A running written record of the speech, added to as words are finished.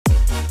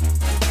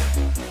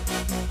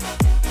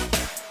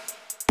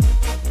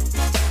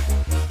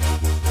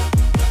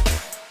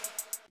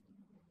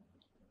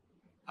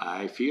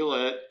I feel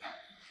it.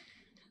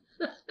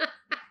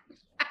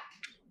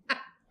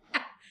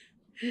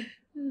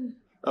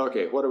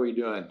 Okay, what are we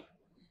doing?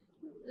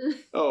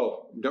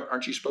 Oh,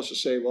 aren't you supposed to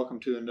say welcome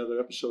to another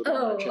episode?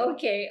 Oh,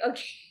 okay.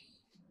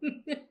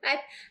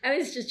 I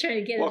was just trying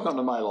to get welcome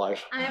to my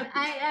life.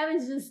 I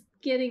was just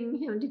getting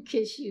him to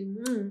kiss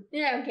you.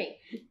 Yeah, okay.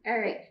 All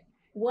right.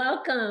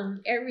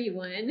 Welcome,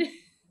 everyone.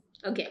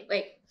 Okay,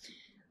 wait.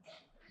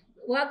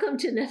 Welcome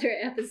to another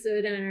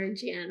episode on our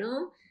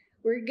channel.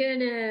 We're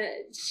gonna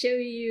show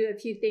you a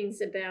few things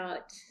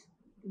about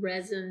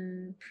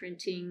resin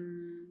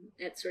printing,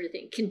 that sort of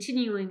thing.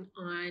 Continuing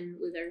on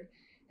with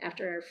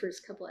after our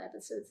first couple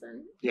episodes on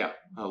it. Yeah,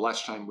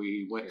 last time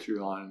we went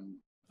through on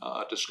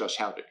discuss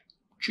how to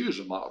choose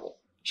a model,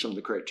 some of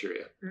the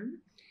criteria.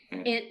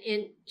 Mm-hmm.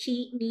 And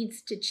he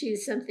needs to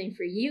choose something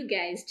for you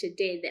guys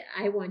today that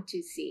I want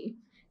to see.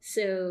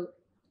 So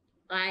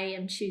I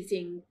am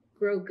choosing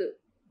Grogu.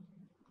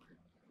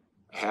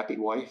 A happy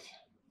wife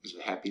is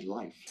a happy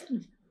life.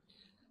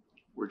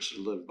 Words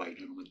to live by,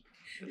 gentlemen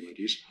and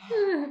ladies.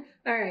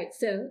 All right,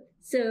 so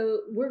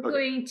we're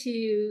going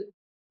to,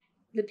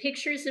 the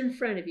picture's in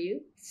front of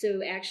you,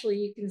 so actually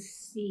you can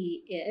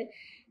see it,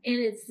 and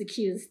it's the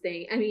cutest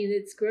thing. I mean,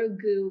 it's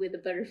Grogu with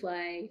a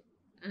butterfly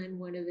on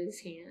one of his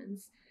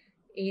hands,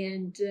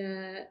 and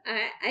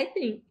I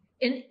think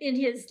in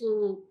his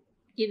little,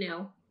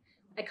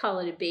 I call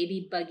it a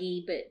baby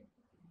buggy, but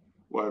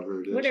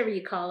whatever it is, whatever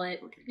you call it,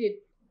 okay.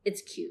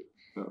 It's cute.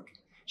 Okay,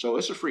 so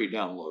it's a free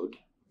download.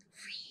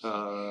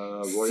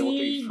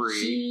 Royalty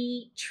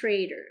free.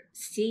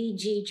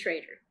 CG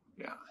Trader.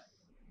 Yeah.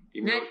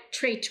 Not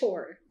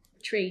Trator.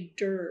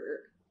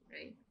 Trader.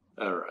 Right.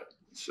 All right.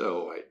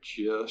 So I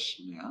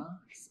just now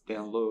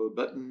download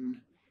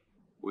button.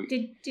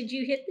 Did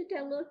you hit the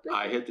download button?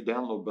 I hit the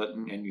download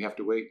button, and you have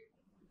to wait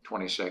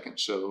 20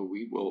 seconds. So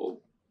we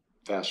will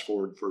fast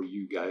forward for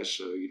you guys,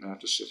 so you don't have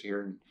to sit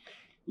here and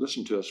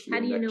listen to us. For How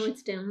do you know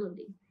it's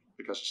downloading?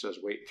 Because it says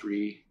wait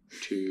 3,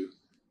 2,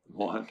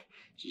 1,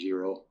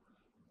 0.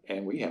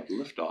 And we have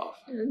liftoff.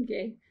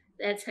 Okay,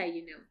 that's how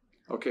you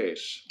know. Okay.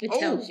 It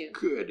tells you.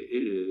 Good. It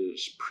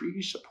is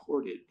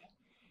pre-supported,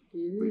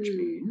 which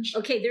means...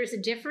 Okay, there's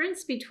a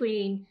difference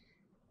between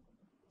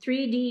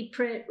 3D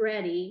print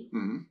ready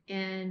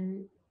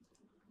and...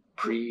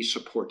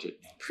 Pre-supported.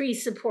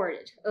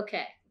 Pre-supported,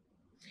 okay.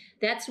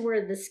 That's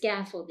where the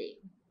scaffolding,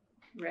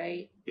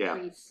 right? Yeah.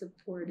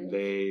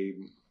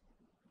 Pre-supported.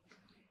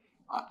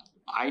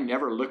 I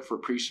never look for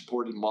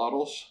pre-supported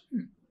models.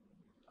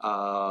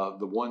 The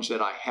ones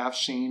that I have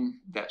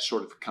seen that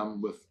sort of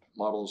come with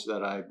models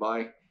that I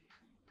buy,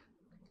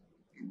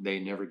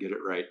 they never get it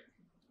right.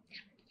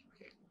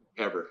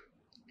 Ever.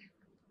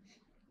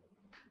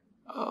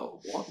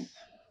 One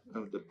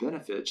of the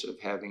benefits of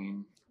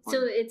having... So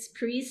it's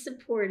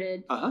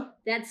pre-supported. Uh-huh.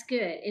 That's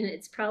good. And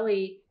it's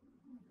probably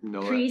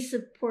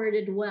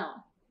pre-supported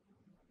well.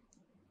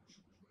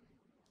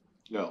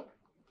 No.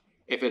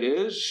 If it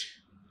is...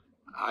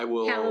 I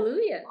will.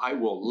 Hallelujah. I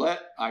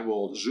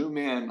will zoom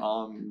in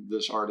on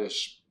this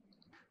artist's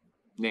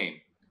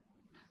name.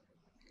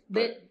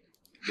 But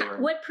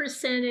what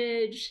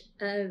percentage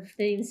of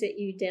things that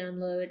you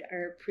download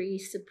are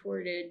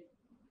pre-supported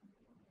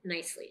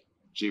nicely?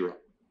 0.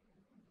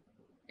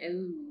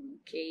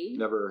 Okay.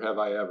 Never have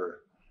I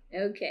ever.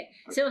 Okay.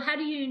 So how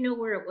do you know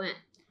where it went?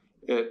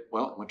 It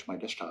went to my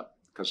desktop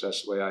because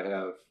that's the way I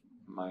have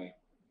my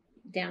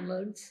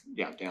downloads.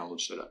 Yeah,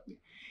 downloads set up,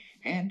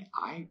 and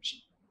I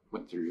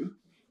went through,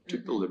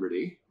 took the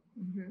liberty,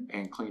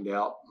 and cleaned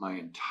out my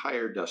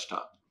entire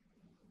desktop.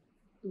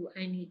 Ooh,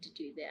 I need to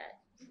do that.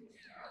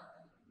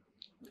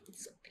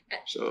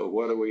 So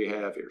what do we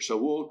have here? So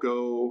we'll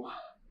go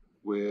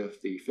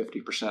with the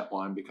 50%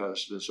 one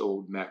because this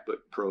old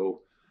MacBook Pro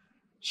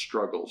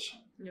struggles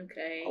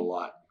a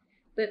lot.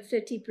 But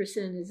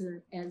 50%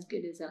 isn't as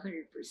good as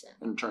 100%.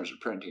 In terms of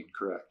printing,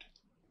 correct.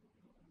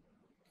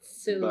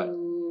 So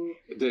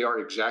but they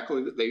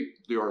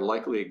are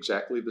likely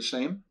exactly the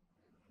same.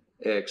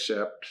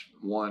 Except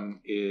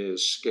one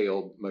is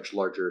scaled much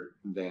larger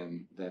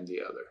than the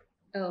other.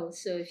 Oh,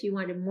 so if you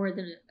wanted more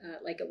than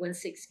like a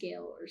 1/6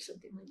 scale or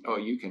something like that. Oh,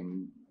 you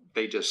can.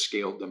 They just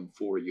scaled them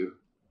for you.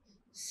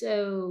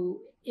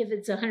 So if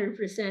it's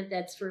 100%,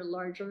 that's for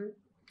larger.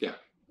 Yeah.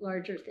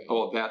 Larger thing.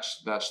 Oh,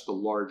 that's the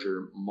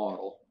larger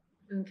model.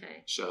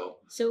 Okay. So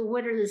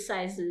what are the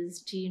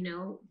sizes? Do you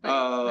know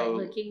by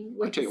looking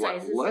what the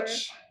sizes are?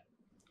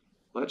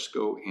 Let's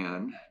go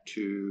in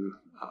to...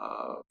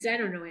 I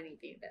don't know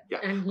anything about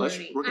that. Yeah,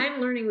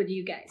 I'm learning with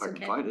you guys. I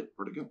can find it.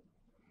 Where'd it go?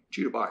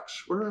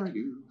 Chitubox. Where are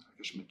you?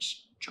 I guess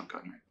it's junk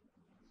on here.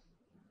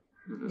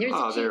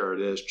 There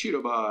it is.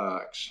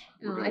 Chitubox.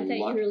 Oh, I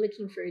thought you were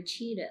looking for a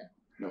cheetah.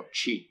 No,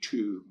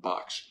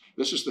 Chitubox.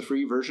 This is the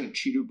free version of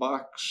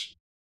Chitubox.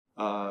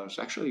 It's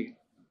actually...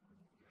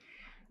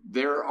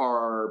 There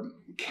are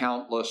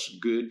countless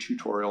good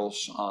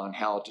tutorials on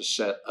how to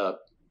set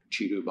up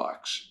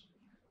Chitubox.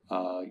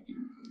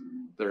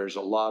 There's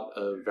a lot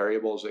of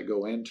variables that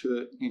go into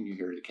it, and you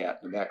hear the cat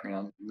in the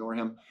background. Ignore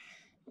him.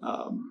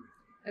 I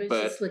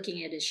was just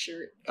looking at his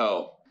shirt.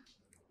 Oh,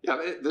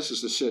 Yeah, this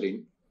is the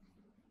city.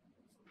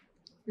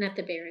 Not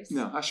the bears.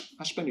 No, I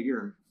spent a year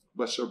in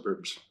West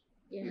Suburbs.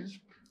 Yeah.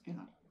 Yeah.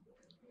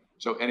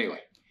 So anyway,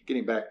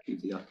 getting back to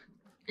the.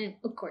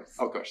 Of course.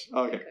 Of course.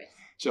 Okay. Of course.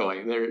 So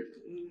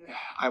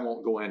I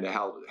won't go into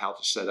how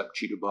to set up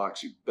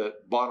Chitubox,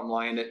 but bottom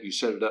line, you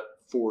set it up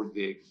for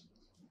the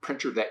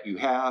printer that you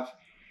have,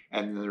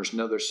 and then there's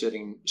another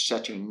setting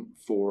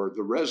for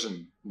the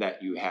resin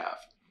that you have.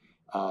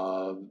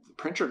 The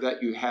printer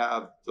that you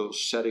have,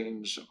 those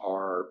settings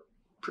are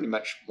pretty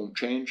much won't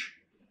change,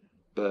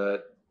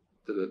 but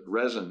the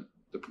resin,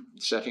 the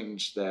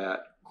settings that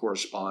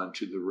correspond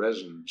to the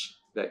resins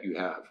that you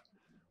have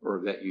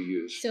or that you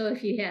use. So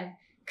if you have,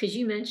 because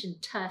you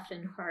mentioned tough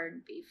and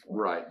hard before.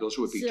 Right, those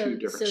would be two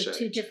different settings. So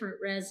two different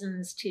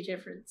resins, two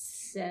different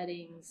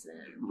settings.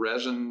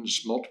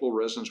 Resins, multiple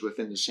resins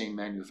within the same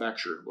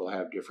manufacturer will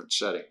have different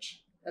settings.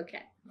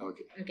 Okay.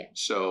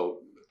 So,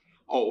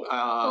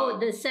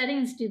 the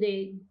settings, do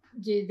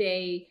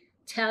they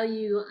tell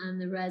you on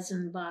the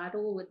resin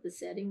bottle what the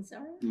settings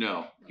are?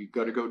 No, you've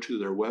got to go to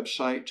their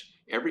website.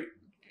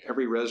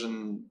 Every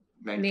resin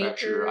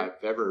manufacturer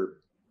I've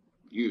ever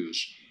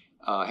used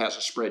has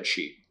a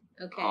spreadsheet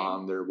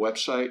on their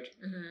website,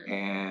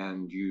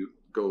 and you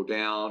go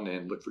down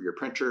and look for your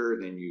printer,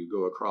 then you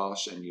go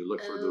across and you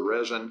look for the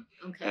resin,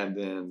 and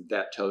then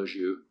that tells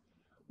you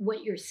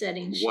what your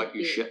settings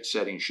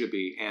settings should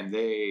be, and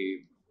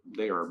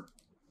they are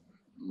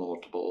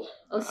multiple.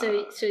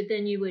 So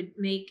then you would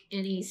make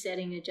any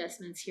setting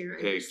adjustments here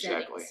in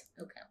exactly. Settings.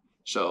 Okay.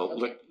 So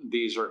look,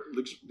 these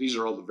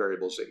are all the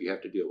variables that you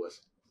have to deal with,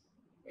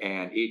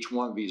 and each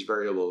one of these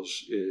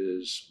variables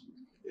is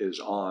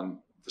on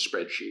the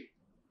spreadsheet.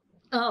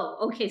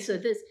 Oh, okay. So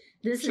this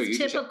is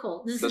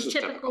typical. This is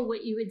typical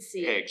what you would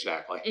see.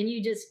 Exactly. And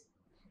you just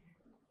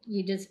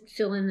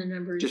fill in the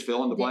numbers. Just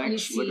fill in the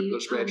blanks. Look at the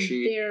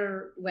spreadsheet. On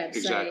their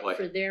website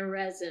for their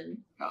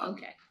resin.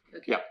 Okay.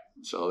 Yep.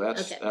 So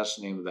that's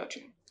the name of that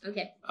chain.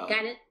 Okay.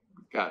 Got it.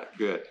 Got it.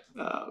 Good.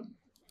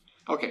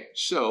 Okay.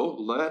 So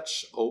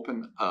let's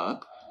open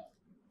up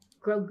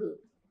Grogu.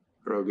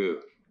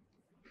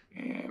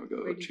 And we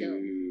go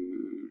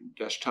to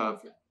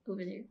desktop.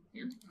 Over there.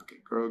 Yeah. Okay.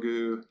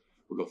 Grogu.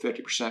 We'll go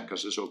 50%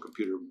 because this old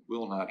computer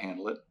will not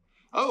handle it.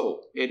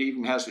 Oh, it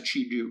even has the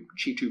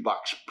Chitubox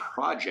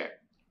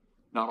project.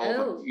 Not all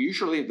of them.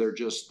 Usually they're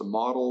just the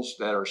models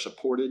that are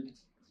supported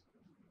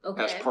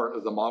as part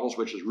of the models,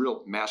 which is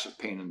real massive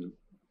pain in the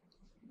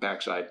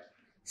backside.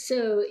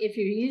 So if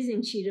you're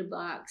using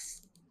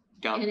Chitubox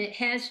and it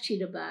has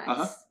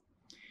Chitubox,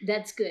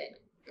 that's good.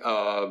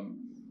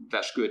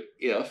 That's good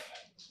if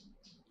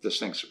this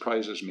thing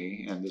surprises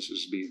me, and this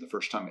is the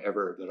first time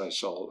ever that I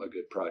saw a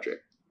good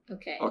project.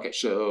 Okay,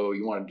 so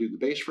you want to do the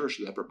base first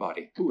or the upper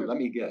body? Ooh, let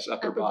me guess,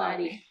 upper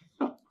body.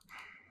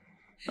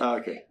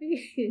 Okay.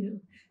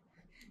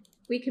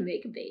 We can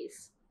make a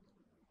base.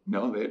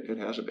 No, it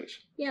has a base.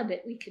 Yeah,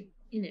 but we could,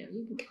 you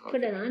can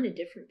put it on a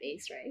different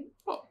base, right?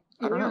 Well,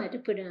 I don't know. You wanted to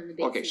put it on the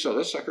base. Okay, so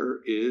this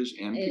sucker is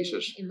in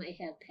pieces. It might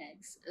have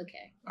pegs.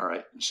 Okay. All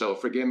right. So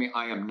forgive me,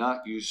 I am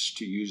not used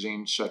to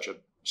using such a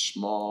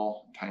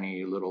small,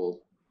 tiny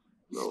little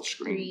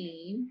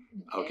screen.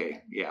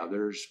 Okay. Yeah,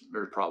 there's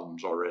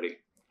problems already.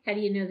 How do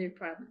you know there are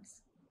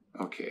problems?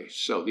 Okay,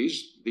 so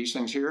these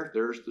things here,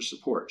 there's the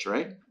supports,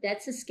 right?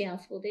 That's a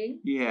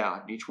scaffolding.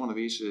 Yeah, each one of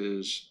these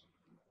is.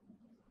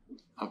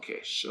 Okay,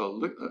 so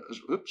look.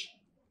 Oops.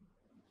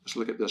 Let's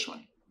look at this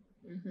one.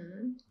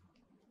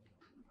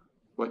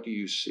 What do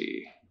you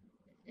see?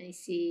 I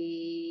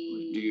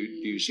see. Do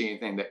you see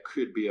anything that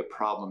could be a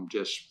problem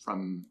just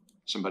from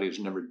somebody who's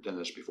never done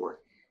this before?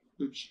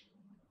 Oops.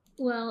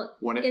 Well,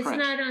 it's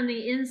not on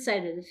the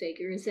inside of the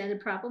figure. Is that a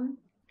problem?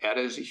 That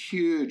is a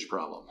huge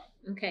problem.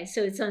 Okay,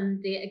 so it's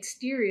on the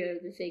exterior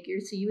of the figure,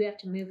 so you have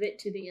to move it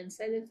to the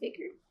inside of the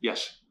figure?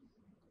 Yes.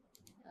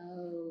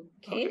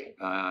 Okay.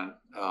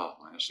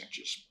 This thing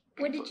just.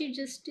 What did you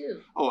just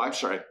do? Oh, I'm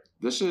sorry.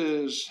 This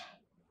is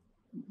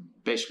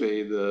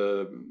basically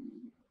the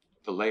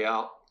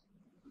layout.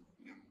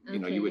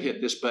 You would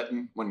hit this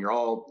button when you're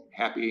all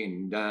happy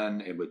and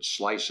done. It would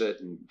slice it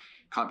and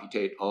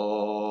computate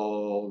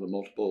all the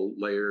multiple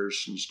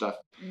layers and stuff.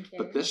 Okay.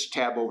 But this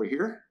tab over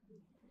here,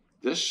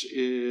 this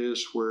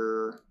is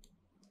where.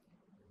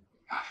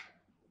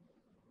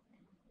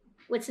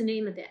 What's the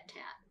name of that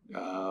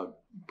tab?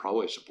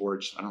 Probably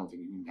supports. I don't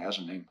think it even has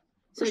a name.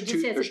 So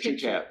there's two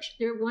tabs.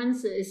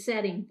 One's a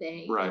setting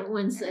thing, right?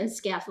 One's a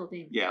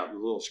scaffolding. Yeah, the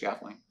little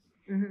scaffolding.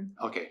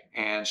 Okay,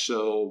 and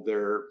so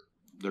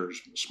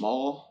there's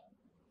small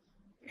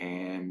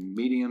and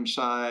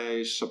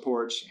medium-sized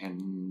supports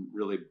and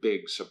really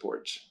big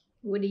supports.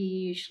 What do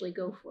you usually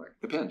go for?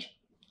 Depends.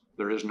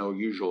 There is no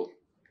usual.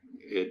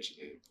 It's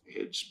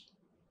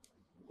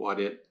what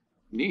it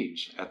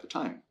needs at the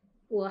time.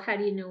 Well, how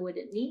do you know what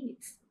it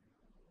needs?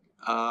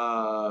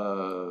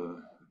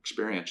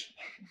 Experience.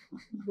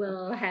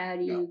 Well, how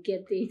do you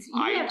get these?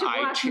 You have to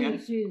walk me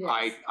through this.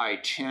 I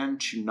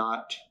tend to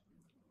not,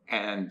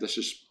 and this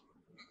is,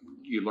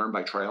 you learn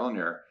by trial and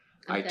error.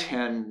 Okay. I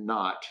tend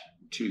not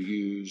to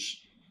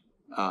use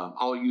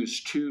I'll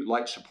use 2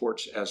 light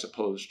supports as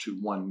opposed to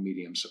 1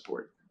 medium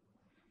support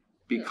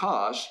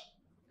because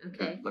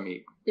let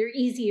me. They're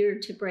easier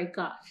to break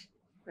off,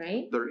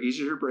 right? They're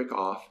easier to break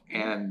off,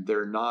 and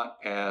they're not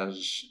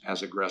as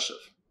aggressive.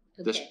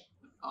 Okay. This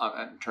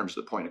in terms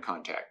of the point of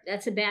contact.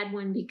 That's a bad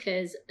one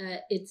because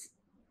it's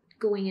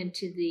going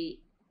into the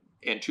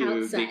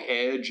outside. The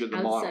edge of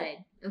the model.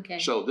 Okay.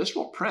 So this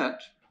will print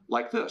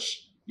like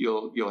this.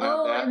 You'll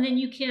have that. And then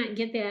you can't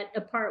get that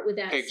apart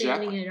without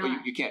sanding it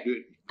off. You can't do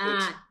it.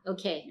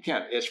 Okay. You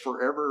can't. It's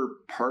forever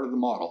part of the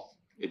model.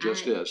 It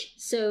just is.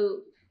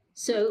 So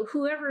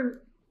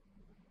whoever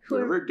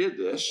did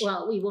this.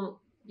 Well, we won't.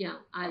 Yeah,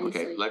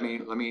 obviously. Okay. Let me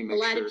make sure. A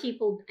lot sure. of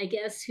people, I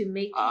guess, who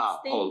make these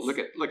things. Oh, look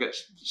at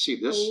see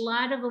this. A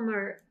lot of them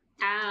are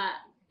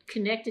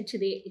connected to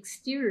the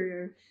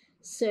exterior.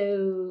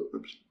 So.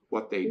 Oops.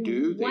 What they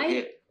do, they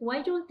hit.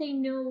 Why don't they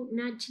know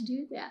not to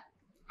do that?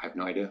 I have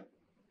no idea.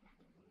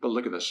 But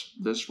look at this.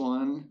 This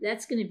one.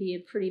 That's going to be a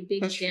pretty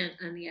big dent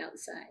on the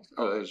outside.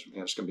 Oh,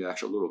 it's going to be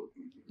actually a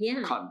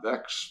little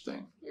convex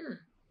thing. Yeah.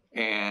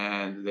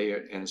 And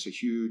it's a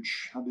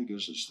huge. How big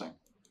is this thing?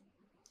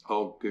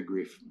 Oh, good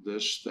grief!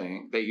 This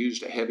thing. They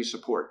used a heavy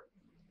support.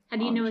 How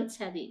do you know it's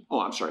heavy? Oh,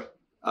 I'm sorry.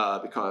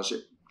 Because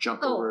it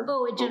jumped over.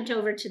 Oh, it jumped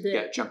over to the.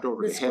 Yeah, it jumped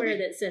over the to square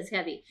heavy. that says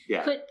heavy.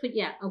 Yeah.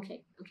 Yeah.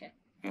 Okay.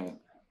 And.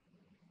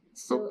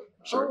 So.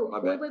 Sorry, my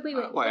bad. Wait.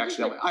 Well, I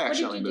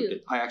accidentally moved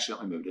it. I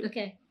accidentally moved it.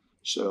 Okay.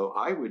 So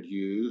I would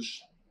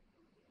use.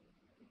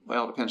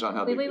 Well, it depends on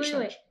how big this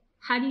thing is.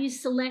 How do you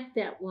select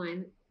that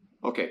one?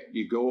 Okay,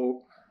 you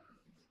go.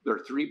 There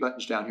are 3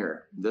 buttons down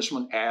here. This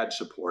one, add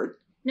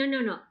support.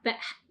 No. But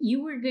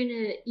you were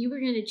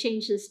gonna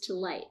change this to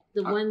light.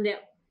 The one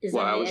that is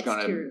on the exterior, I was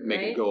gonna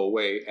make it go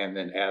away and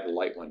then add a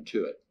light one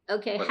to it.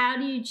 Okay. But how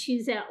do you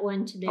choose that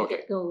one to make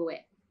it go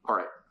away? All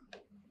right.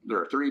 There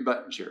are 3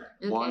 buttons here.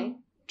 Okay. 1,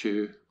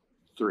 2,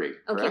 3. Okay.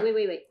 Correct?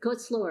 Wait. Go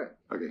slower.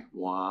 Okay.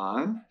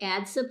 1.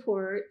 Add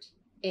support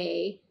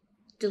A,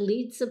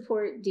 delete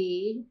support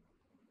D,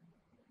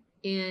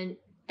 and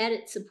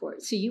edit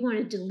support. So you want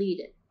to delete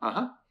it.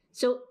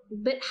 So,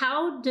 but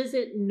how does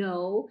it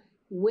know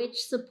which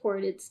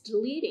support it's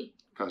deleting?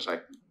 Because I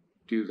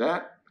do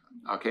that.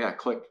 Okay, I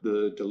click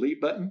the delete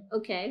button.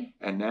 Okay.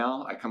 And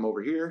now I come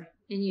over here.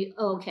 And you,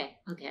 okay,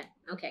 got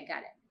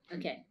it.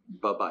 Okay.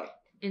 Bye-bye.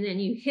 And then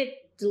you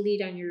hit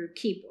delete on your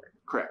keyboard.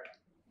 Correct.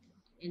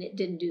 And it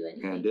didn't do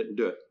anything. And it didn't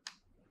do it.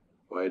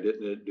 Why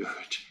didn't it do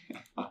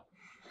it?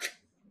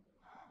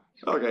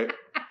 Okay.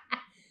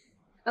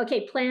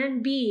 Okay,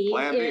 plan B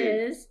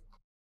is...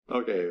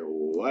 Okay,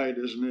 why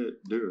doesn't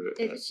it do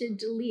it? It should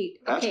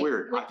delete. That's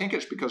weird. I think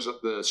it's because of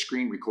the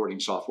screen recording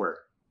software.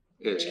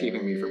 It's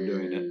keeping me from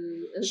doing it.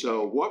 Okay.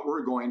 So what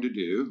we're going to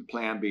do,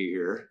 plan B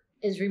here,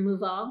 is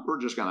remove all? We're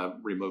just going to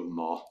remove them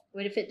all.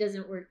 What if it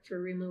doesn't work for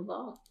remove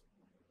all?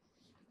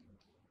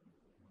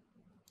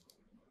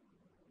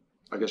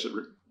 I guess it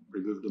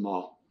removed them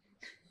all.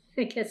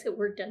 I guess it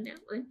worked on that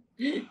one.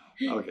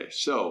 Okay,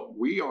 so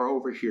we are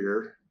over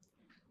here,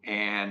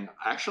 and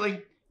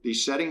actually,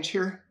 these settings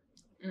here.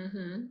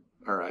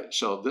 All right,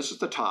 so this is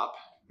the top.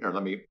 Here,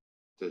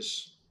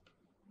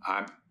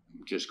 I'm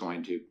just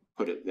going to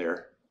put it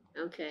there.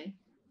 Okay.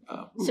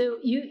 So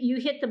you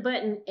hit the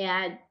button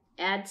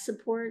add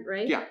support,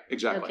 right? Yeah,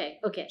 exactly.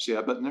 Okay. See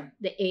that button there?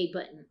 The A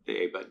button. The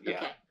A button,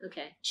 yeah.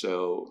 Okay.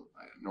 So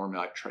normally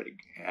I try to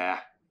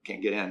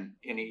can't get in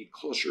any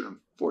closer,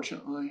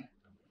 unfortunately.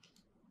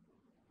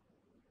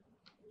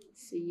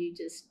 So you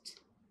just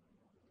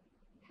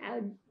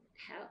how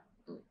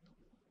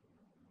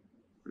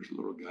there's a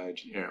little guide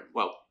here.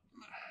 Well,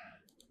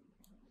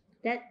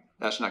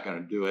 that's not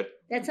going to do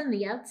it. That's on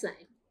the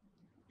outside.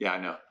 Yeah,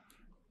 I know.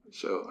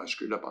 So I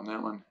screwed up on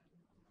that one.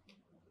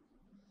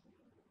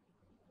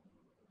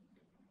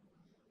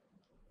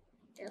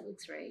 That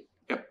looks right.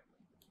 Yep.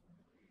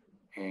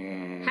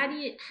 And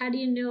how do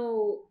you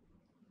know?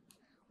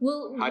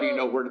 Well, how do you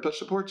know where to put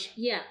supports?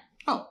 Yeah.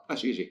 Oh,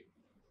 that's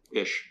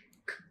easy-ish.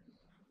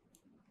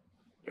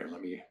 Here,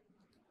 let me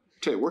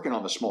tell you, working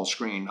on the small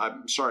screen,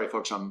 I'm sorry,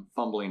 folks, I'm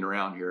fumbling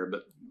around here,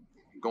 but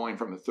going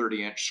from a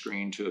 30-inch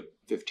screen to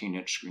a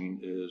 15-inch screen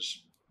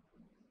is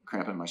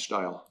cramping my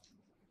style.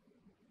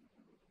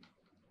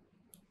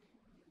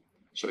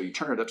 So you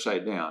turn it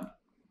upside down.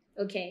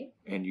 Okay.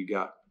 And you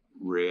got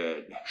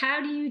red. How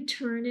do you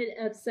turn it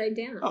upside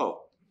down?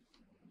 Oh,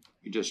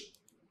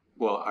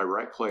 I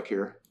right-click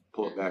here,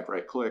 pull it back,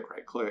 right-click,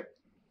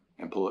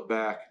 and pull it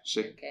back.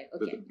 See? Okay.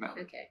 With the mouse.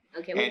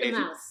 Okay. With the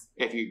mouse.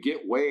 If you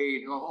get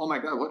way, oh my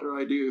God, what did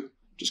I do?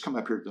 Just come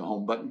up here to the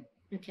home button.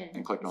 Okay.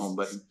 And click the home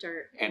button.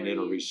 And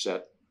it'll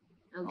reset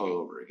all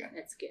over again.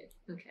 That's good.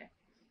 Okay.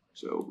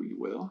 So we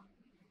will.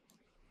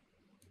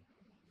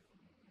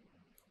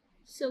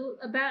 So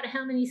about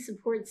how many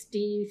supports do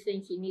you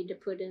think you need to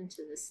put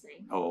into this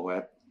thing? Oh,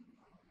 that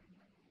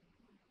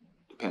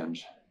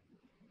depends.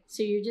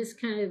 So you're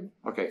just kind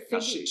of... Okay, now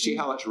see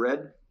how it's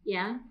red?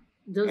 Yeah,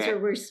 those are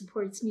where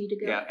supports need to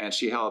go. Yeah, and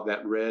see how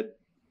that red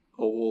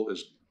oval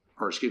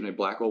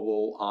black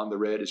oval on the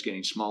red is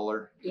getting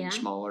smaller and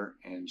smaller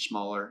and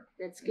smaller.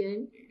 That's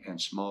good. And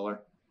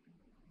smaller.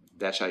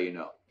 That's how you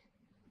know.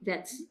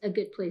 That's a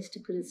good place to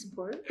put a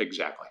support.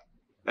 Exactly.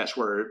 That's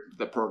where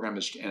the program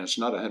is, and it's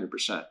not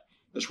 100%.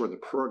 That's where the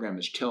program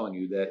is telling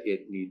you that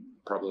it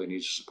probably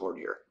needs support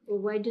here. Well,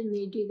 why didn't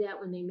they do that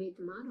when they made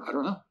the model? I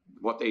don't know.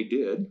 What they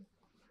did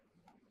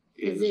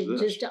is it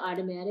this. just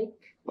automatic?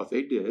 What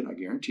they did, I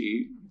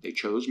guarantee, they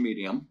chose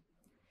medium,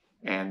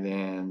 and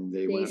then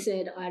they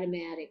said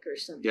automatic or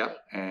something. Yep,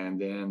 and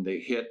then they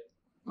hit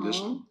this.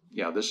 All?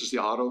 Yeah, this is the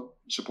auto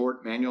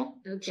support, manual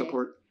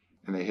support,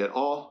 and they hit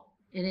all.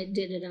 And it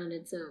did it on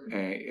its own.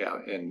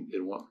 And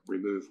it won't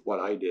remove what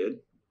I did.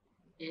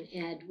 And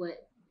add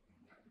what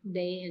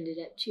they ended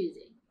up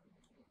choosing.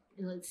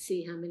 And let's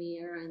see how many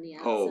are on the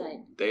outside.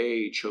 Oh,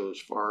 they chose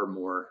far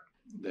more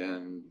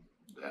than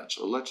that.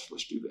 So let's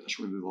do this. Let's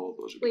remove all of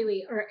those again.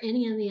 Wait, are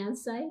any on the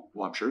outside?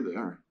 Well, I'm sure they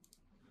are.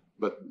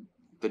 But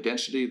the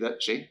density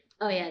see?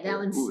 Oh yeah, that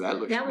one's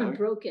that one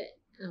broke it.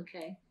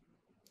 Okay.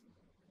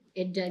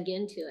 It dug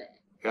into it.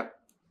 Yep.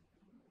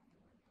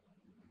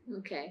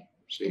 Okay.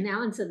 See? And that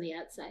one's on the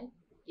outside.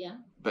 Yeah.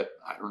 But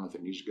I don't know if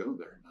it needs to go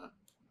there or not.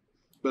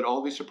 But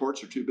all these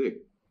supports are too big.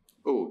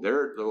 Oh,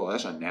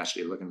 that's a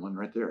nasty looking one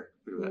right there.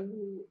 Look at that.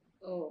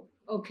 Oh,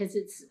 because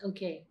it's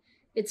okay.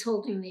 It's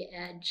holding the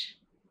edge.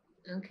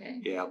 Okay.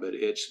 Yeah, but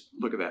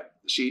look at that.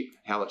 See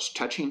how it's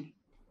touching?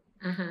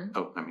 Uh-huh.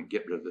 Oh,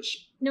 get rid of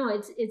this. No,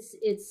 it's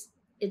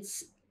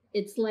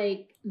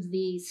like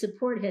the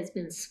support has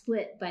been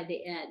split by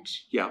the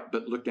edge. Yeah,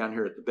 but look down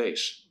here at the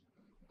base.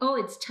 Oh,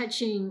 it's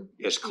touching.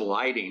 It's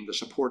colliding. The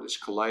support is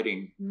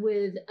colliding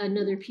with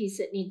another piece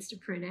that needs to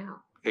print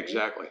out. Right?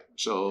 Exactly.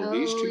 So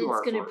these two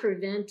are. It's going to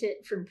prevent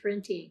it from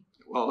printing.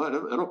 Well,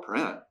 it'll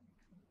print.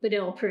 But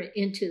it'll print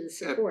into the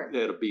support.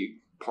 It'll be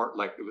part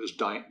like it was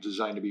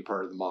designed to be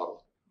part of the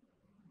model.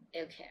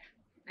 Okay,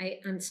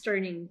 I'm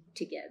starting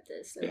to get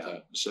this. Okay. Yeah.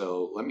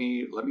 So let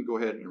me go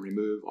ahead and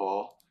remove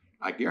all.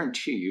 I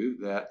guarantee you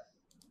that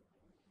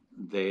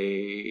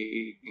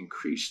they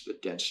increase the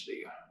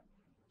density.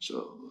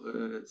 So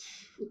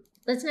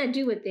let's not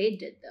do what they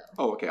did, though.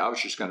 Oh, okay. I was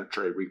just going to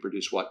try to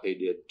reproduce what they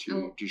did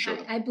to show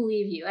them. I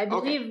believe you. I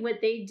believe what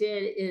they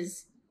did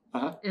is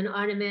an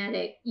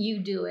automatic, you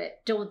do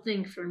it, don't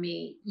think for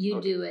me,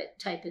 you do it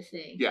type of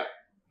thing. Yeah.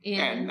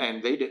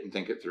 And they didn't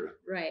think it through.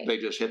 Right. They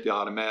just hit the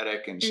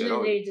automatic and said,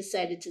 then they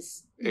decided to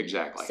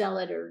sell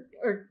it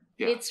or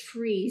it's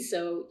free,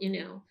 so,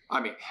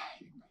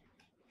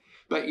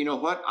 But you know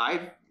what?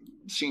 I've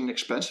seen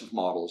expensive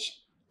models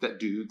that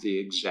do the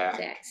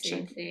exact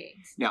same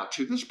things. Now,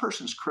 to this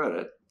person's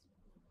credit,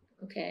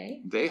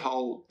 okay, they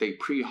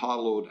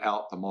pre-hollowed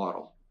out the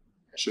model,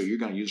 so you're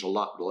going to use a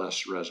lot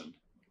less resin.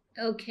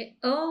 Okay.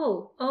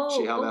 Oh.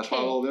 See how that's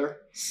hollow there?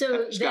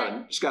 So it's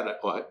got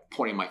a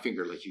pointing my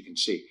finger like you can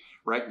see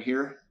right in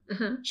here.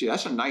 Uh-huh. See,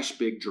 that's a nice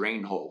big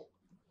drain hole.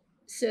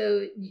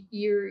 So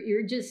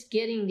you're just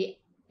getting the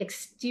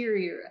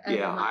exterior of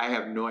the I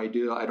have no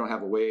idea. I don't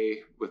have a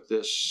way with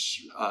this.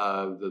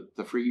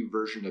 The free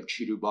version of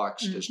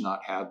Chitubox does not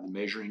have the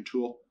measuring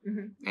tool,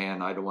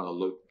 and I don't want to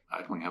look.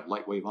 I don't have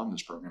Lightwave on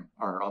this program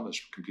or on this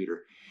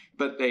computer,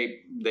 but they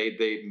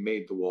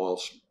made the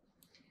walls.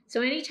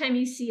 So anytime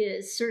you see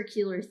a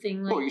circular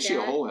thing like that, you see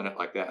a hole in it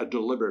like that, a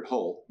deliberate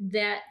hole.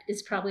 That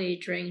is probably a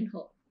drain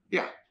hole.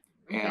 Yeah,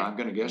 and I'm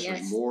going to guess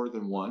there's more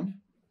than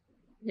one.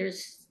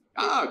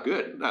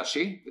 Good. Now,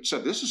 see, so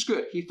this is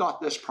good. He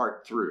thought this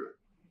part through,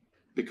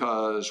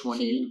 because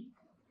when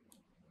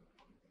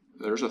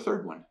there's a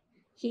third one.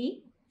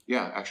 He?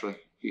 Yeah, actually,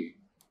 he.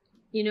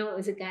 You know, it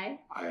was a guy.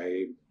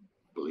 I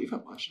believe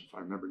it was, if I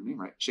remember the name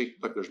right. See,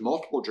 look, there's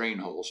multiple drain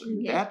holes,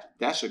 and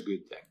that's a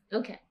good thing.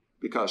 Okay.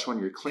 Because when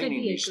you're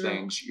cleaning these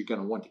things, you're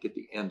going to want to get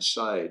the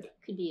inside.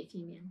 Could be a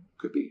female.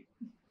 Could be.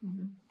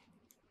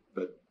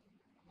 But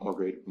all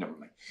great. Never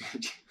mind.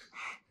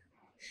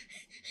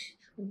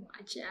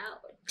 Watch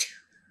out.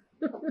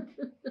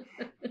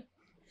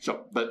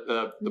 So, but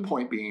the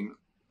point being,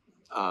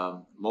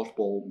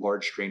 multiple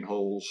large drain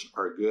holes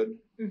are good,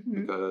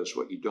 because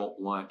what you don't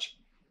want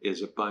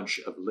is a bunch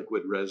of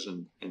liquid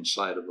resin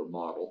inside of a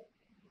model.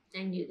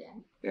 I knew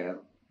that. Yeah.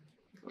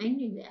 I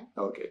knew that.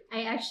 Okay.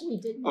 I actually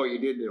did. Oh, you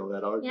did know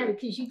that. Okay. Yeah,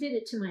 because you did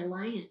it to my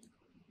lion.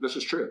 This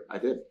is true. I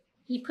did.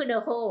 He put a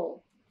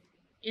hole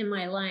in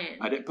my lion.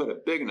 I didn't put a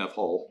big enough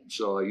hole,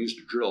 so I used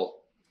a drill.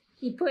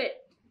 He put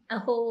a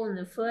hole in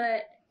the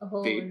foot, a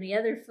hole in the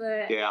other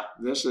foot. Yeah,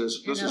 this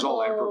is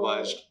all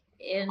improvised.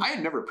 I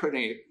had never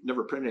printed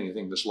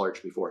anything this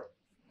large before,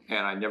 and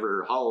I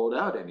never hollowed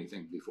out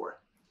anything before.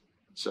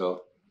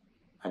 So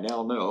I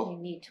now know. You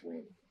need to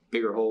win.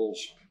 Bigger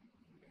holes.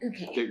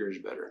 Okay. Bigger is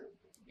better.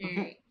 All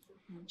right.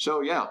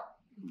 So yeah,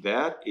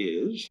 that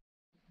is,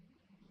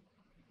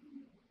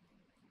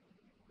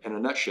 in a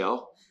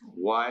nutshell,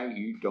 why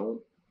you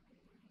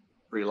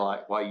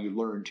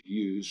learn to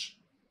use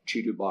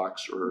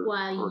Chitubox or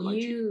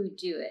you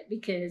do it,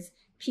 because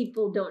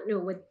people don't know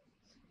what.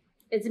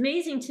 It's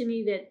amazing to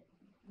me that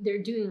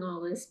they're doing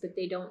all this, but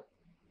they don't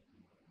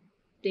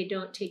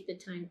take the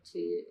time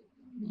to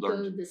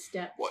go the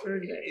step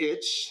further.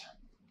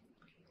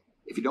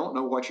 If you don't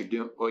know what you're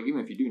doing, well,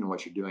 even if you do know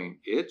what you're doing,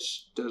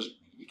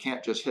 you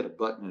can't just hit a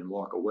button and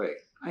walk away.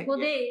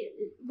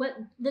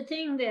 The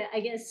thing that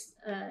I guess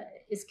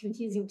is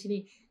confusing to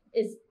me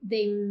is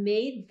they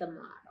made the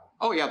model.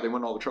 Oh yeah, they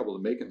went all the trouble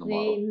of making the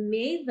model. They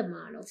made the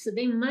model, so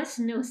they must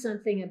know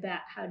something about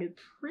how to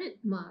print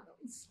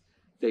models.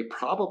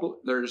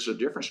 There's a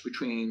difference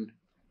between,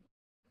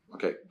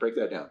 okay, break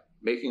that down.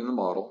 Making the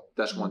model,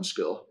 that's one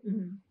skill.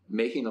 Mm-hmm.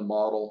 Making a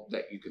model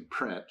that you can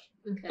print,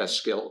 that's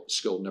skill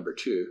number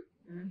 2.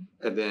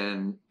 Mm-hmm. And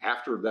then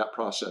after that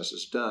process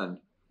is done,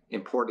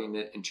 importing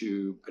it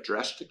into a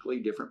drastically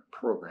different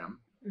program,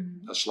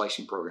 a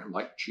slicing program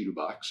like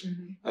Chitubox,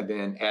 and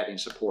then adding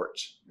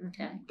supports.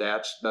 Okay.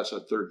 That's a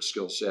third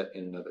skill set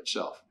in and of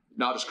itself.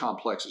 Not as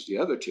complex as the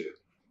other 2.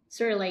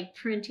 Sort of like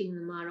printing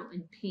the model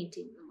and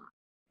painting the model.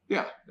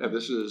 Yeah,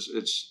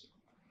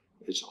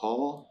 it's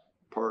all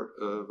part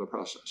of a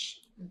process.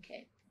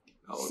 Okay.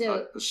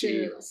 Oh,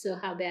 so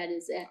how bad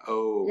is that?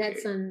 Oh, okay.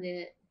 That's on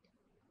the.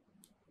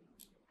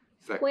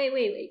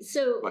 Wait.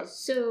 So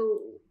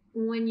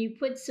when you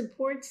put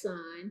supports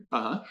on,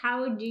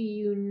 how do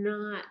you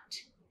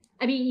not?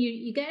 I mean,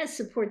 you got to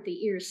support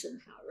the ear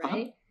somehow,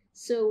 right?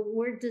 So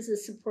where does the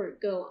support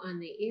go on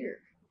the ear?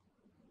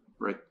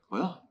 Right.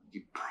 Well,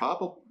 you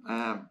probably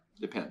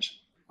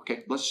depends.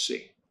 Okay, let's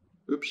see.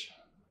 Oops.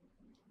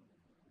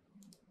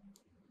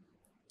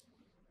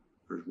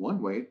 There's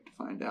one way to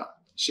find out.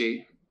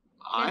 See,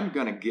 I'm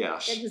going to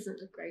guess. That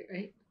doesn't look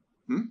right?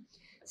 Hmm?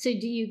 So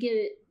do you get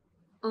it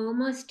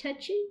almost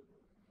touching,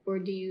 or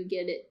do you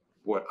get it?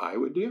 What I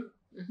would do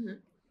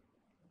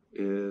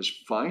is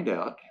find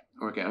out.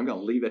 Okay, I'm going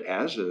to leave it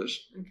as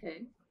is.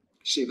 Okay.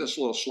 See this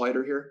little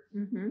slider here?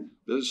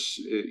 This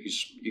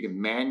is, you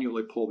can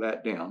manually pull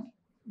that down,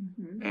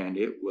 and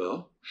it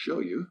will show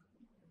you.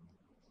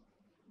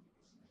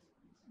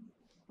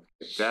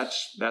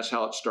 That's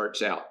how it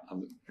starts out.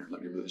 Here,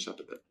 let me move this up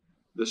a bit.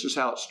 This is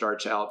how it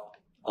starts out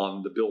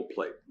on the build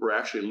plate. We're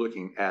actually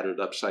looking at it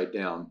upside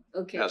down,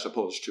 as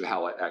opposed to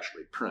how it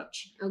actually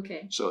prints.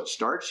 Okay. So it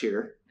starts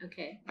here.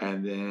 Okay.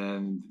 And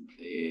then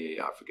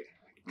I forget.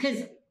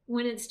 Because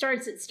when it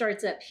starts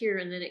up here,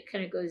 and then it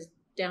kind of goes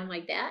down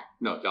like that.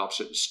 No, the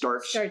opposite. It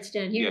starts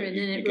down here, and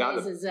then it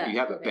rises up. You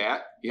have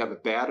a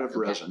bat of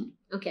resin.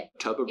 Okay.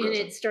 Tub of resin. And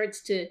it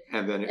starts to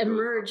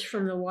emerge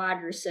from the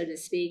water, so to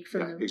speak,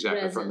 from the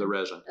resin. From the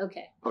resin.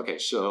 Okay. Okay,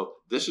 so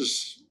this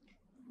is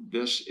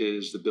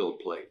the build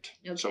plate.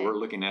 Okay. So we're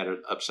looking at it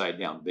upside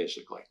down,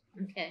 basically.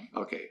 Okay.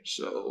 Okay,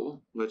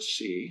 so let's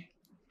see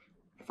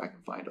if I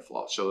can find a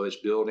flaw. So it's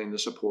building the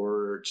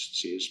supports.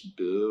 See, it's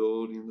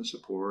building the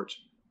supports.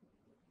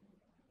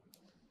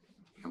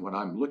 And what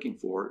I'm looking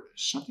for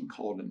is something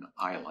called an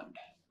island.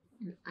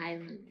 An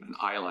island. An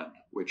island,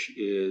 which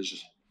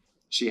is,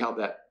 see how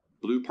that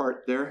blue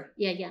part there?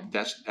 Yeah.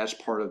 That's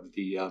part of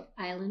the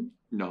island.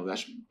 No,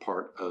 that's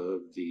part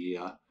of the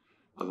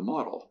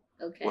model.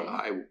 Okay. What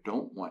I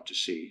don't want to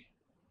see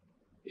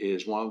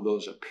is one of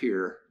those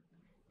appear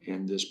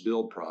in this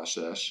build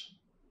process.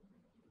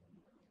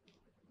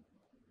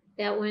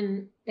 That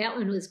one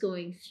was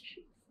going.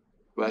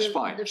 Well, that's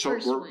fine. So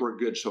we're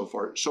good so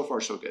far. So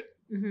far, so good.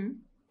 Mm-hmm.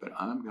 But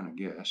I'm going to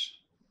guess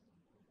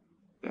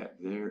that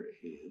there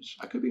is,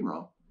 I could be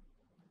wrong.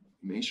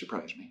 It may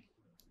surprise me.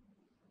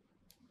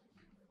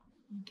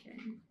 Okay.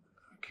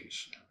 Okay,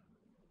 so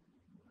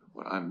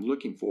what I'm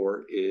looking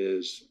for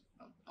is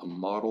a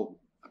model,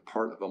 a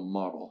part of a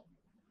model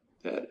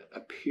that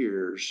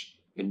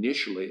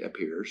initially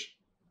appears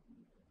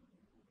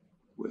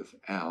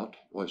without,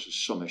 well, it's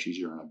just so much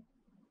easier on a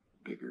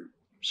bigger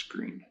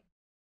screen.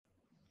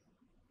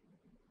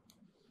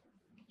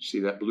 See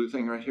that blue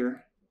thing right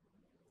here?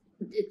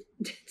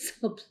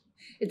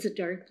 It's a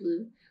dark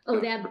blue. Oh,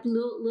 that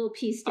blue little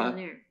piece down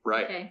there.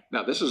 Right. Okay.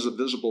 Now, this is a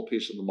visible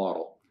piece of the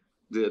model.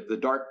 The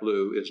dark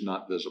blue is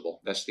not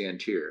visible. That's the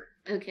interior.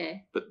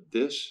 Okay. But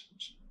this,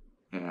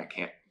 and I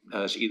can't,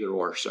 it's either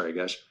or. Sorry,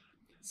 guys.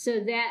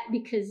 So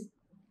because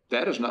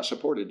that is not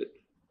supported.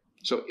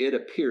 So it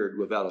appeared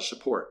without a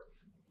support.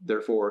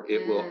 Therefore,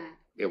 it won't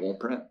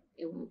print.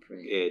 It won't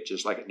print. It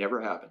just like it never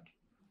happened.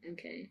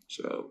 Okay.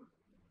 So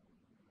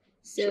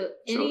it's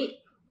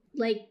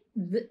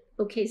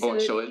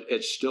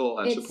still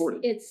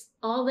unsupported. It's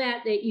all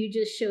that you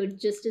just showed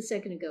just a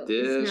second ago.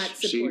 It's not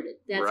supported.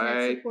 That's right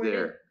not supported.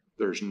 There.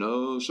 There's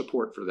no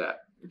support for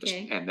that.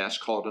 Okay. And that's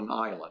called an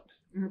island.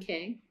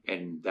 Okay.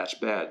 And that's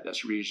bad.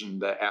 That's the reason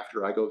that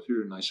after I go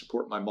through and I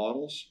support my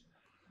models,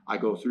 I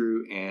go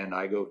through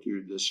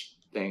this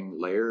thing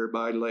layer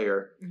by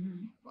layer.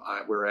 Mm-hmm.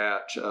 We're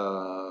at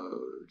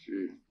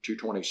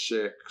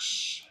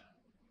 226.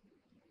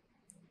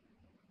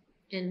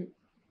 And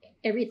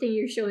everything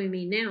you're showing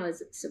me now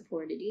isn't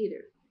supported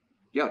either.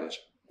 Yeah, it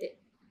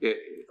is.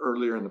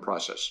 Earlier in the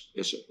process,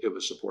 it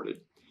was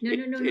supported. No, it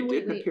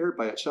didn't appear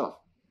by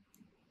itself.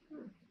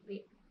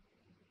 Wait,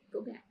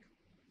 go back.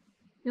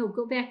 No,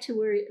 go back to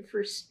where it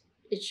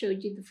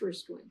showed you the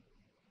first one.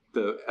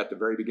 At the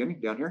very beginning,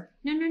 down here?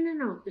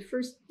 No. The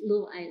first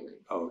little island.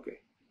 Oh, okay.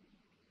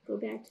 Go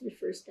back to the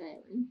first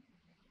island.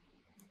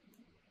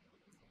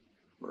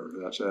 Where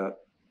that's at.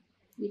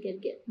 You got to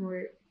get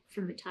more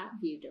from a top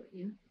view, don't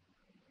you?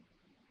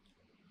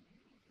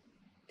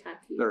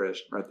 top view. There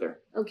is, right there.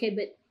 Okay,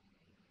 but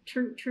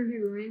turn it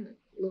around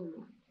a little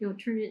more. No,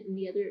 turn it in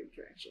the other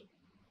direction.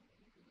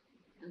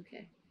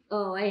 Okay.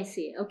 Oh, I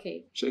see.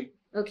 Okay. See?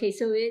 Okay,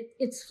 so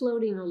it's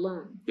floating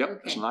alone. Yep,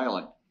 okay. It's an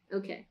island.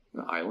 Okay.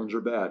 The islands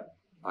are bad.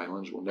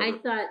 Islands will never. I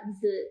thought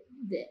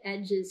the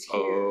edges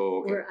here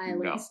were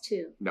islands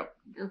too. No.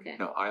 Okay.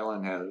 No,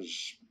 island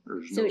has.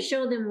 So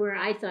show them where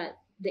I thought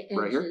the edges.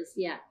 Right here?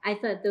 Yeah, I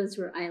thought those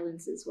were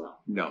islands as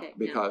well. No, okay,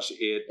 because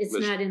it's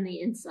not in the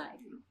inside.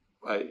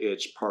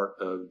 It's part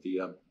of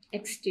the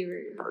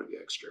exterior. Part of the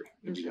exterior.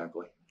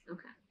 Exactly.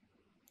 Okay.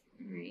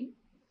 All right.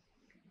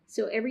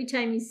 So every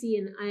time you see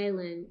an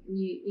island,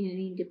 you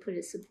need to put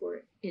a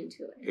support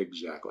into it.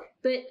 Exactly.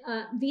 But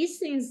these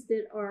things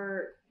that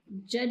are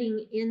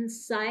jutting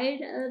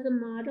inside of the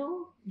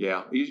model.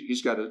 Yeah,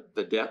 he's got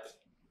the depth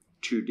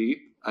too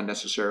deep,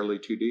 unnecessarily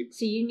too deep.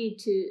 So you need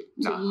to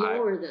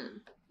lower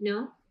them.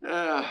 No?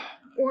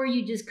 Or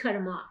you just cut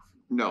them off.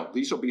 No,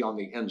 these will be on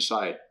the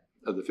inside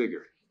of the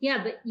figure.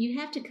 Yeah, but you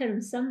have to cut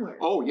them somewhere.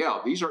 Oh,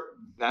 yeah.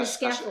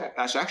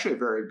 That's actually a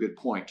very good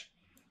point.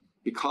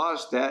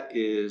 Because that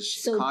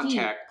is so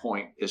contact deep.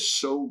 Point is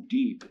so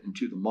deep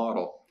into the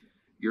model,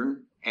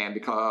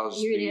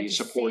 because the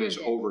support is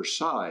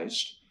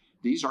oversized,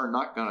 these are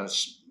not going to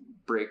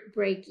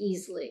break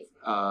easily,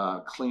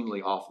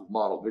 cleanly off the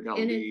model. They're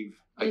going to leave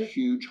a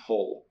huge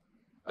hole,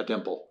 a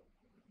dimple.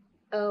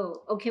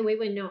 Oh, okay. Wait,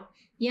 no.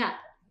 Yeah,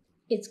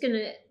 it's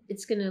gonna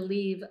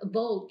leave a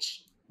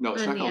bulge. No,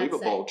 it's not going to leave a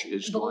bulge.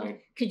 It's going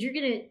because you're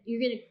gonna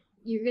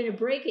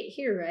break it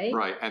here, right?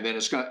 Right, and then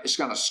it's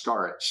gonna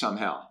scar it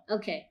somehow.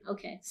 Okay,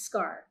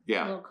 scar.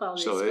 Yeah, we'll call it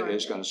so scar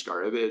it's gonna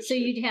scar it. So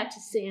you'd have to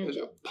sand it. It's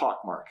a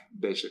pockmark,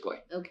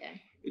 basically.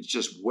 Okay. It's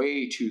just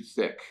way too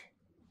thick,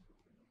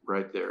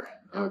 right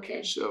there.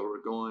 Okay. So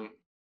we're going.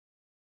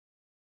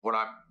 What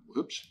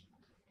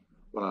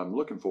I'm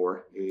looking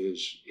for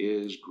is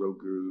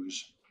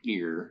Grogu's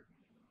ear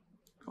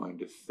going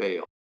to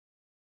fail?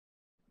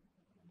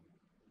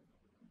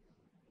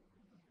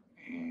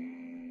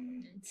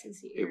 And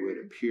it would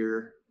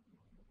appear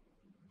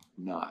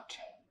not.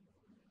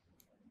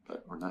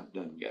 But we're not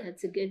done yet.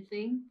 That's a good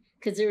thing,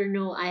 because there are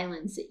no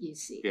islands that you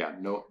see. Yeah,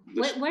 no.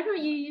 Why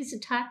don't you use a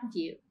top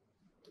view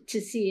to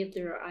see if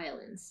there are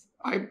islands?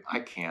 I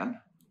can.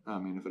 I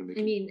mean, if it makes.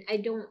 I mean, I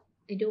don't.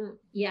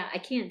 Yeah, I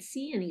can't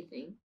see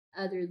anything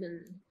other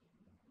than.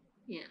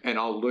 Yeah. And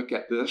I'll look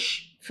at this.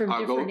 From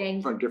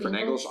different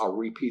angles. I'll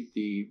repeat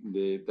the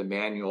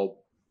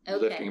manual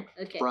lifting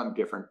from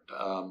different.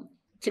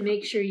 To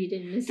make sure you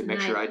didn't miss. To make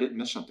sure I didn't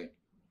miss something.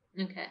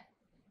 Okay.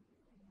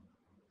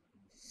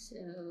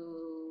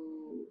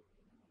 So.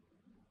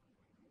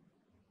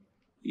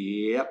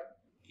 Yep,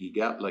 he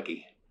got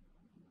lucky.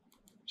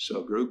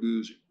 So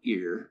Grogu's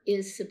ear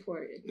is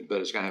supported,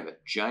 but it's going to have a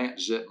giant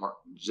zit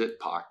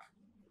pock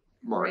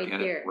mark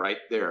in it right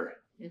there.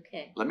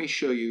 Okay. Let me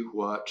show you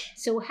what.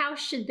 So how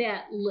should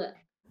that look?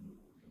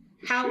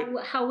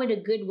 How would a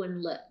good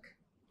one look?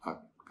 I'm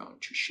going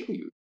to show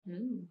you.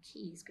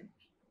 He's going to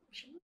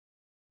show.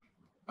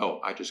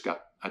 Oh, I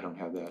don't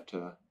have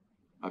that.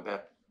 I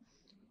bet.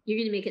 You're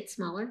going to make it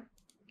smaller?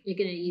 You're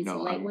going to use a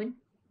light one?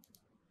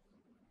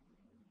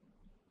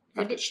 I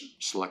have to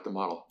select the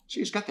model.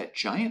 See, he's got that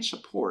giant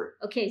support.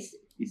 Okay.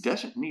 He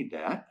doesn't need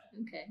that.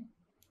 Okay.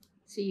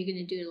 So you're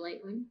going to do a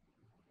light one?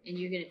 And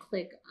you're going to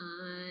click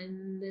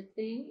on the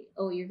thing?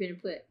 Oh, you're going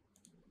to put...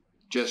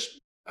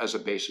 Just as a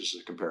basis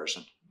of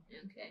comparison.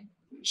 Okay.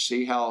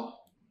 See how...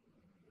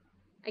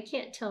 I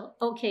can't tell.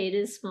 Okay, it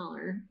is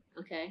smaller.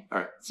 Okay. All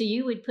right. So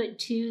you would put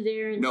 2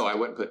 there? No, I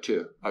wouldn't put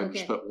 2. I would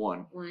just put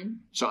 1. 1.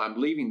 So I'm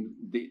leaving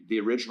the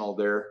original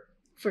there.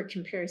 For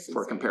comparison's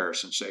sake.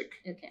 Comparison's sake.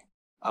 Okay.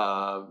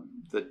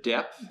 The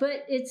depth.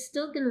 But it's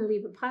still going to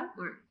leave a pot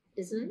mark,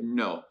 isn't it?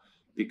 No,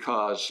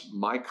 because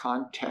my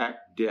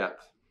contact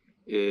depth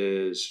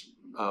is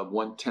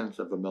 1/10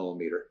 of a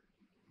millimeter.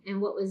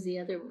 And what was the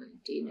other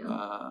one? Do you know?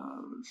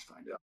 Let's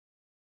find out.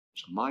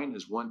 So mine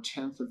is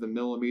 1/10 of a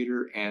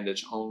millimeter, and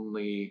it's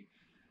only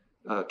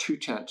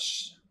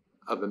 2/10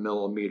 of a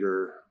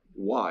millimeter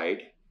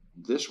wide.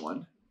 This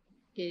one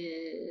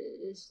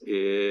is.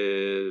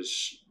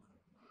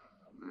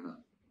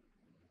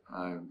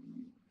 I'm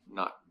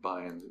not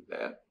buying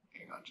that.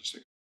 Hang on just a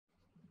second.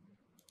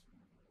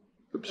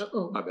 Oops,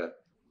 my bad.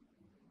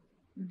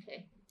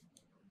 Okay.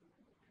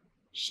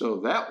 So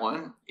that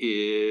one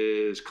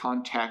is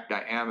contact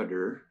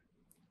diameter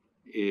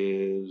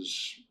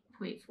is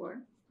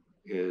 0.4.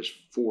 Is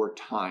 4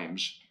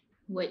 times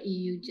what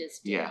you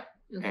just did. Yeah.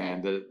 Okay.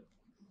 And the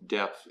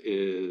depth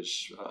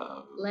is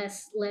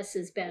less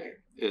is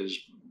better. Is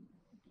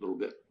a little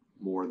bit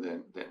more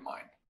than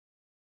mine.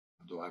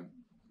 Though I'm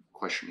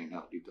questioning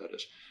how deep that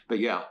is. But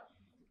yeah.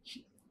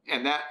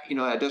 And that,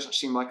 that doesn't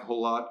seem like a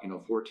whole lot,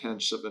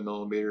 4/10 of a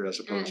millimeter as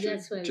opposed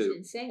that's what I was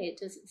going to say. It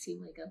doesn't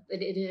seem like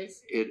but it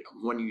is.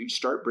 When you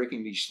start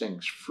breaking these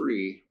things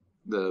free,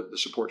 the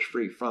support's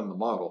free from the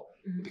model,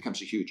 it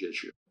becomes a huge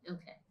issue.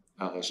 Okay.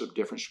 There's a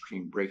difference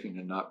between breaking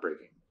and not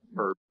breaking,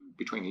 or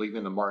between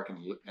leaving the mark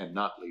and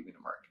not leaving the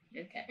mark.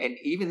 Okay. And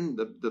even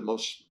the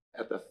most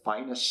at the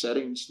finest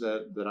settings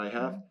that I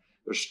have,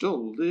 there's still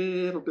a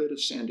little bit of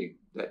sanding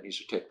that needs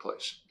to take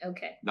place.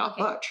 Okay. Not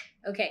much.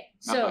 Okay.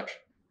 Not much.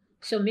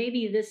 So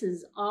maybe this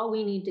is all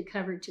we need to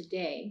cover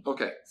today.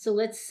 Okay. So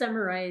let's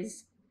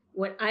summarize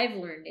what I've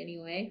learned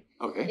anyway.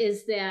 Okay.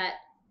 Is that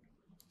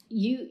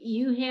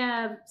you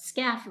have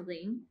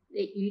scaffolding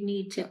that you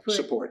need to put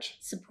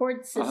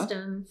support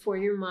system for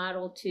your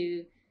model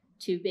to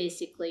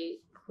basically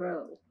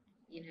grow,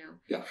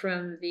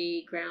 from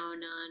the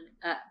ground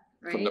on up,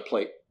 right? From the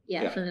plate.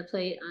 Yeah, from the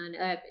plate on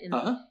up.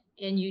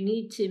 And you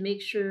need to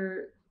make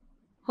sure,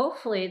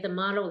 hopefully, the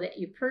model that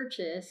you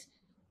purchase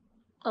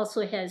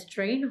also has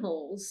drain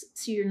holes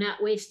so you're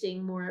not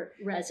wasting more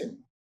resin.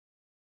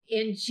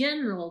 In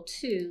general,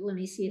 too, let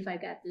me see if I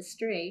got this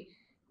straight,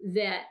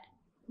 that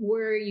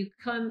where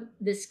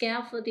the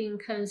scaffolding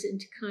comes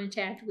into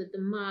contact with the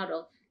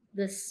model,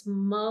 the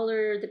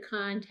smaller the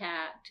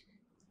contact,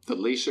 the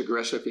least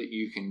aggressive that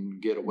you can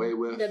get away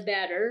with, the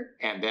better.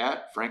 And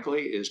that,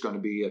 frankly, is going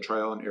to be a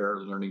trial and error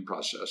learning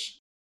process.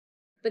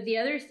 But the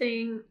other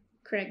thing,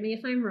 correct me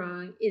if I'm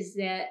wrong, is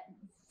that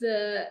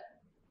the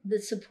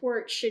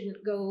support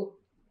shouldn't go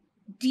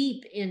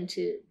deep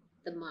into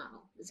the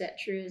model. Is that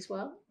true as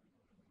well?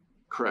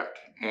 Correct.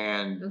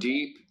 And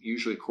deep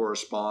usually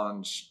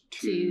corresponds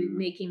to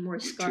making more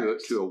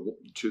scars. To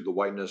the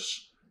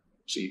wideness.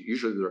 See,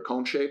 usually they're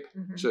cone shape.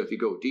 So if you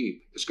go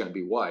deep, it's going to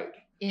be wide.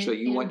 And, so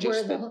you want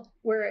just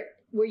where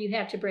you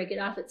have to break it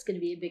off, it's going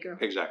to be a bigger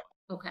hole. Exactly.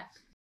 Okay.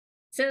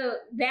 So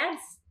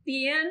that's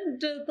the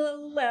end of the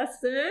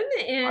lesson.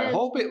 And I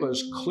hope it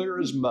was clear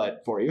as mud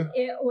for you.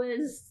 It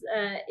was.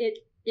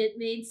 It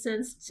made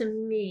sense to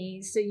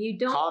me. So you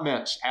don't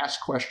comments, ask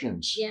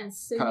questions.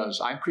 Yes,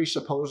 because I'm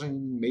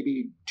presupposing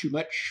maybe too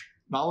much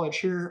knowledge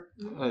here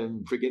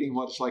and forgetting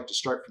what it's like to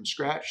start from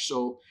scratch.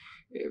 So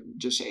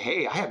just say,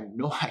 hey, I have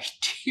no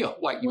idea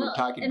what you were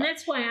talking about. And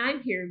that's why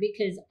I'm here,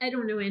 because I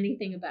don't know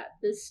anything about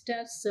this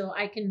stuff. So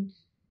I can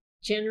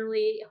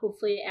generally,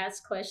 hopefully,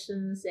 ask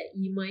questions that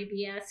you might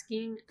be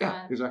asking.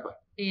 Yeah, exactly.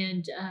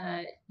 And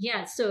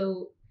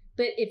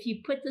but if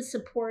you put the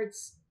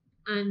supports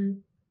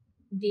on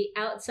the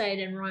outside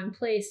in wrong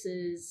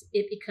places,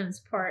 it becomes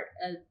part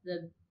of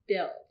the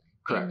build.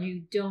 Correct.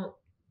 And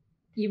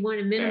you want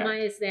to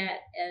minimize that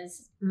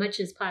as much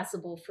as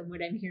possible from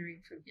what I'm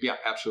hearing from you. Yeah,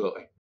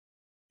 absolutely.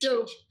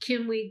 So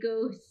can we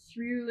go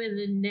through in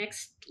the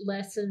next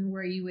lesson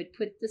where you would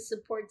put the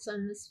supports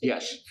on this figure?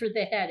 Yes. For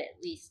the head,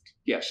 at least.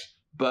 Yes.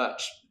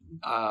 But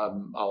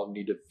I'll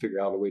need to figure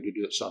out a way to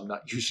do it so I'm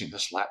not using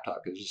this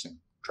laptop because this thing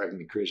driving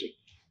me crazy.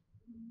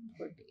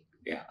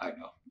 Yeah, I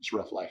know. It's a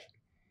rough life.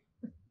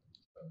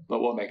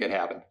 But we'll make it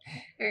happen.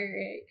 All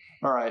right.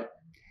 All right.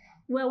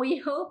 Well, we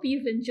hope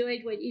you've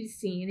enjoyed what you've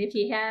seen. If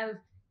you have,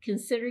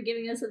 consider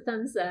giving us a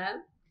thumbs up,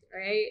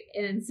 right?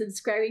 And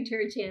subscribing to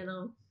our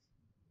channel.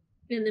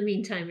 In the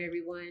meantime,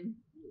 everyone,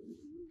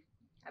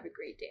 have a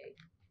great day.